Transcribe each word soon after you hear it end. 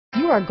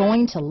are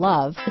going to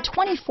love the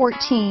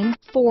 2014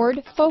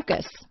 Ford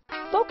Focus.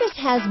 Focus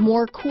has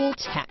more cool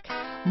tech,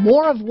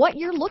 more of what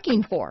you're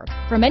looking for.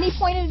 From any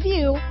point of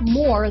view,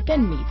 more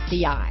than meets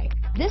the eye.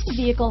 This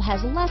vehicle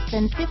has less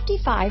than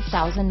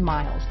 55,000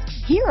 miles.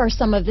 Here are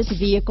some of this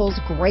vehicle's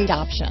great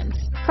options: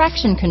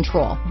 traction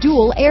control,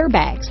 dual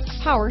airbags,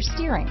 power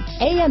steering,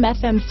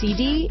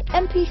 AM/FM/CD,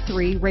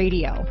 MP3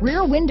 radio,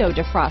 rear window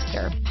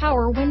defroster,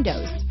 power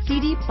windows,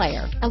 CD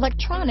player,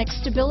 electronic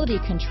stability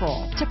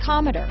control,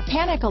 tachometer,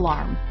 panic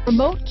alarm,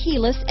 remote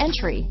keyless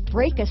entry,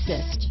 brake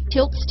assist,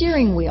 tilt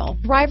steering wheel,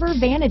 driver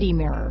vanity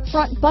mirror,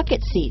 front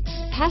bucket seats,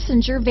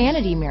 passenger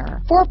vanity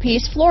mirror,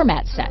 4-piece floor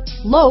mat set,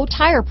 low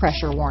tire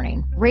pressure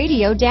warning,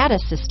 radio data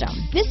system.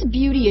 This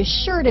beauty is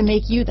sure to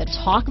make you the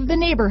talk of the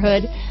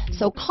neighborhood,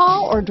 so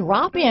call or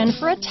drop in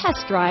for a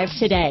test drive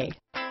today.